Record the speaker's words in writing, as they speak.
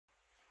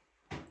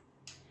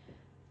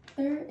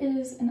There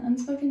is an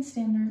unspoken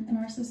standard in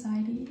our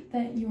society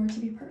that you are to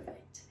be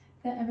perfect,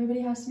 that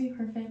everybody has to be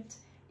perfect,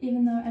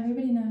 even though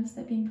everybody knows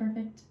that being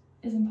perfect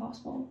is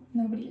impossible.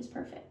 Nobody is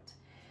perfect.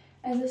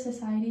 As a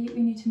society,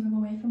 we need to move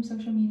away from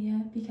social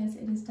media because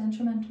it is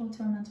detrimental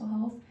to our mental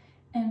health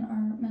and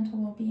our mental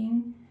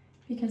well-being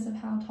because of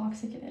how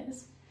toxic it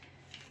is.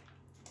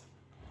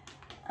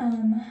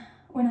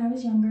 When I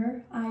was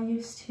younger, I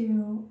used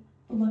to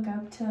look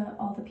up to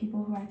all the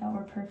people who I thought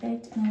were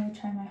perfect, and I would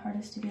try my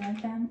hardest to be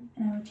like them,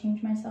 and I would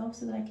change myself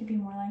so that I could be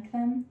more like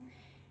them.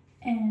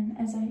 And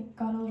as I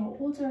got a little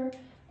older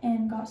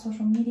and got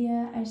social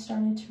media, I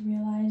started to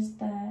realize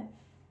that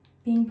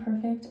being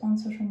perfect on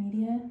social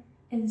media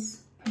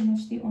is pretty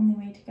much the only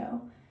way to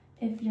go.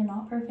 If you're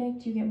not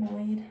perfect, you get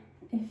bullied.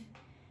 If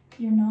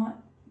you're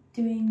not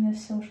doing the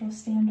social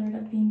standard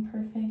of being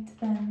perfect,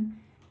 then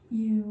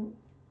you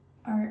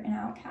are an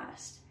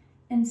outcast.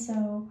 And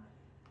so,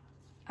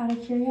 out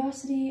of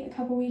curiosity, a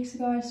couple weeks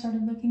ago, I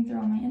started looking through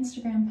all my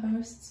Instagram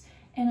posts,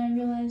 and I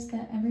realized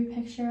that every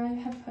picture I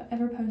have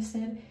ever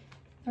posted,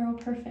 they're all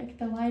perfect.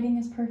 The lighting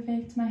is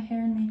perfect, my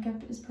hair and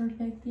makeup is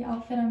perfect, the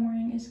outfit I'm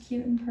wearing is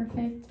cute and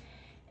perfect,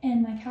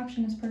 and my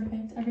caption is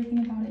perfect.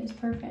 Everything about it is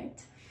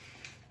perfect.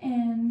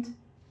 And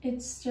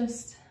it's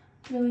just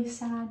really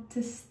sad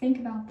to think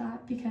about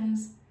that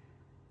because,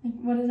 like,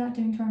 what is that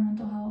doing to our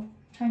mental health?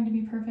 Trying to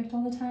be perfect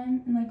all the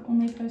time and, like,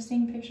 only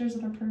posting pictures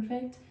that are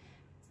perfect.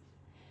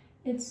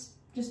 It's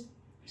just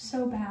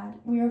so bad.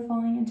 We are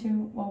falling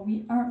into, well,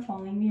 we aren't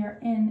falling, we are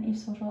in a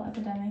social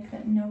epidemic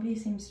that nobody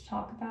seems to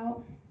talk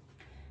about.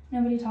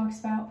 Nobody talks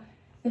about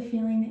the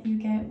feeling that you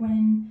get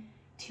when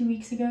 2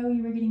 weeks ago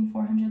you were getting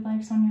 400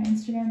 likes on your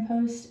Instagram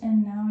post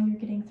and now you're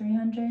getting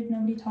 300.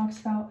 Nobody talks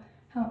about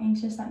how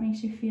anxious that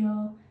makes you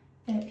feel,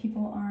 that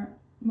people aren't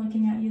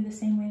looking at you the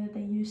same way that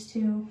they used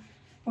to,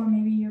 or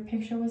maybe your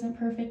picture wasn't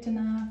perfect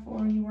enough,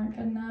 or you weren't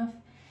good enough.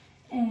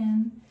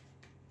 And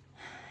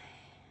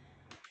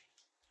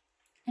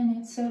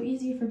it's so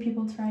easy for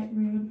people to write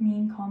rude,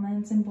 mean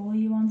comments and bully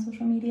you on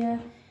social media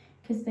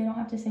because they don't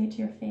have to say it to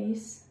your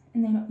face,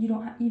 and you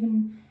don't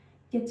even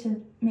get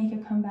to make a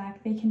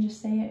comeback. They can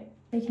just say it,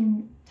 they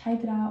can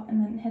type it out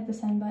and then hit the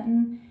send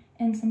button,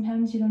 and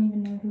sometimes you don't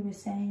even know who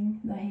is saying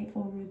the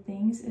hateful, rude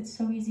things. It's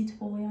so easy to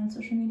bully on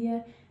social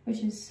media, which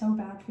is so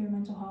bad for your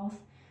mental health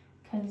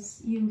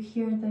because you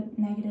hear the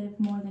negative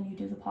more than you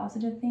do the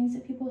positive things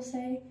that people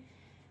say.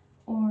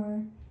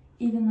 Or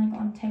even like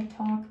on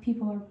TikTok,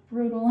 people are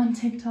brutal on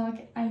TikTok.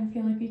 I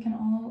feel like we can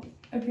all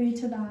agree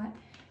to that.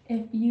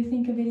 If you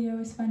think a video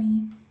is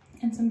funny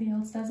and somebody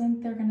else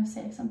doesn't, they're gonna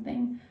say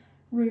something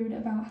rude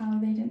about how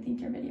they didn't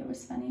think your video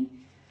was funny.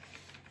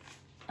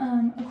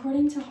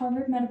 According to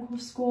Harvard Medical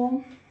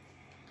School,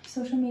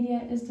 social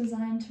media is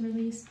designed to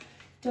release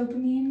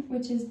dopamine,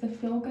 which is the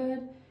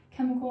feel-good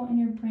chemical in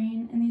your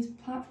brain, and these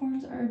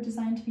platforms are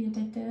designed to be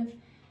addictive.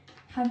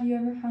 Have you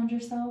ever found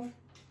yourself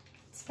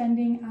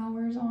spending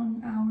hours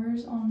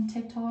on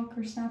TikTok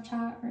or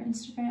Snapchat or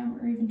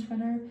Instagram or even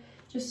Twitter,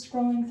 just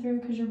scrolling through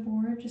because you're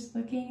bored, just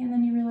looking, and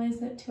then you realize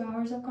that 2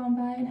 hours have gone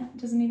by and it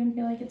doesn't even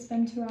feel like it's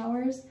been 2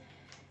 hours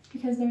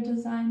because they're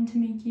designed to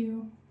make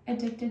you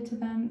addicted to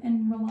them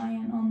and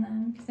reliant on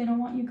them because they don't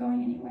want you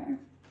going anywhere.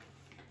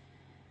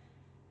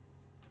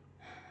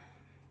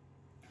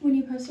 When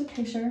you post a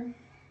picture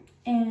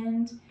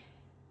and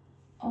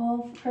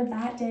all for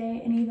that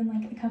day and even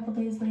like a couple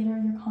days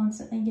later, you're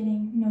constantly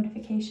getting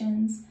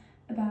notifications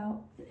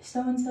about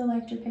so-and-so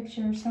liked your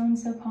picture,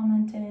 so-and-so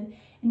commented,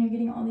 and you're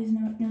getting all these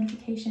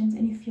notifications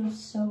and you feel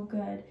so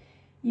good.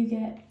 You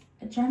get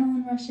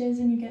adrenaline rushes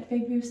and you get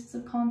big boosts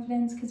of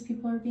confidence because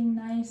people are being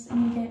nice,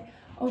 and you get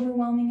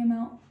overwhelming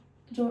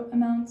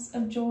amounts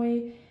of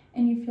joy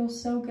and you feel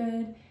so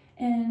good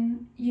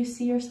and you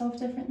see yourself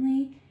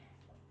differently.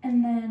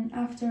 And then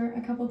after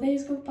a couple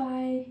days go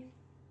by,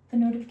 the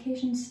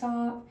notifications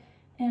stop,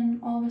 and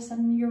all of a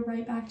sudden you're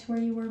right back to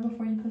where you were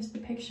before you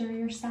posted the picture.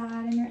 You're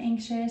sad and you're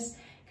anxious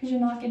because you're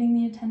not getting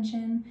the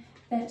attention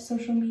that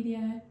social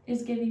media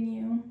is giving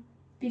you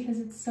because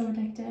it's so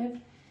addictive.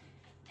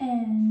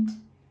 And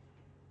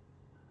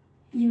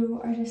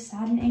you are just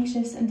sad and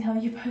anxious until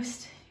you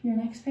post your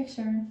next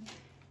picture.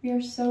 We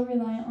are so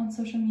reliant on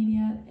social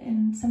media,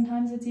 and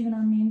sometimes it's even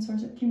our main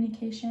source of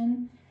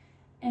communication.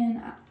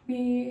 And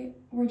we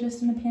were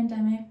just in a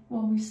pandemic.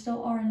 Well, we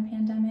still are in a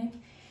pandemic.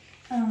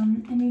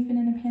 And we've been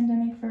in a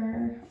pandemic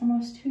for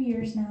almost 2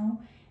 years now,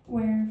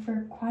 where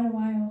for quite a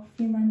while, a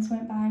few months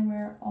went by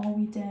where all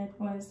we did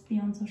was be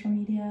on social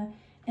media,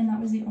 and that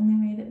was the only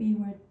way that we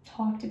would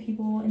talk to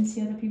people and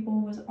see other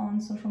people was on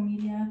social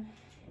media,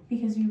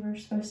 because we were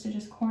supposed to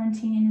just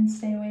quarantine and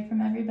stay away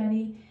from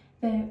everybody,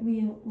 that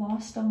we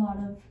lost a lot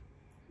of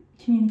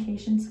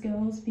communication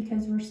skills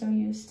because we're so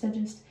used to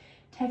just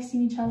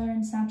texting each other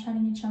and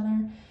Snapchatting each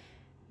other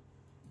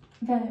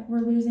that we're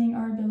losing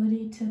our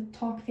ability to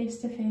talk face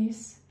to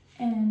face,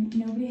 and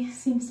nobody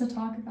seems to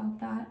talk about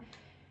that,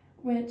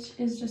 which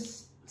is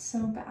just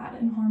so bad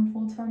and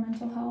harmful to our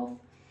mental health.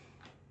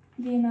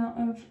 The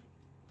amount of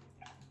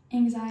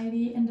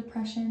anxiety and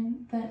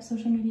depression that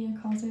social media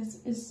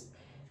causes is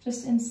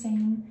just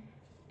insane,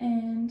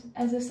 And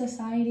as a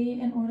society,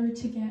 in order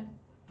to get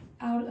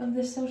out of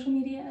this social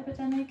media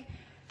epidemic,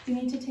 we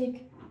need to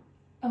take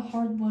a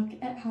hard look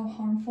at how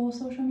harmful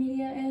social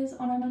media is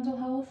on our mental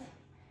health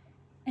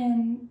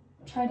and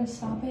try to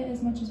stop it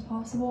as much as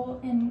possible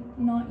and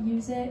not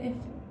use it if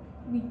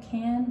we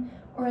can,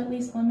 or at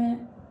least limit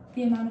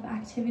the amount of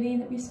activity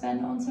that we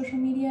spend on social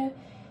media.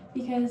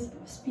 Because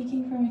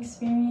speaking from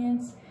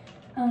experience,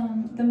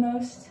 the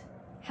most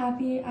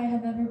happy I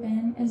have ever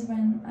been is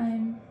when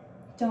I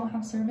don't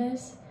have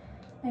service.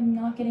 I'm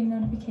not getting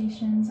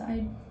notifications,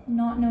 I'm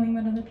not knowing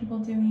what other people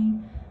are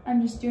doing.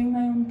 I'm just doing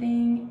my own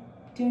thing,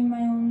 being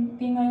my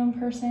own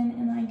person,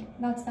 and like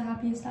that's the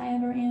happiest I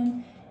ever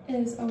am,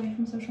 is away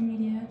from social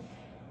media.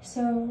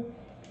 So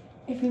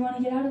if we want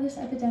to get out of this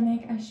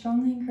epidemic, I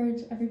strongly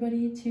encourage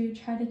everybody to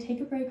try to take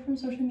a break from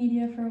social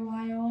media for a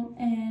while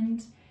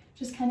and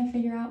just kind of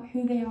figure out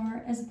who they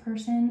are as a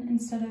person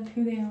instead of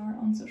who they are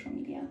on social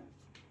media.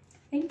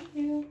 Thank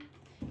you.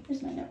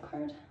 Here's my note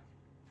card.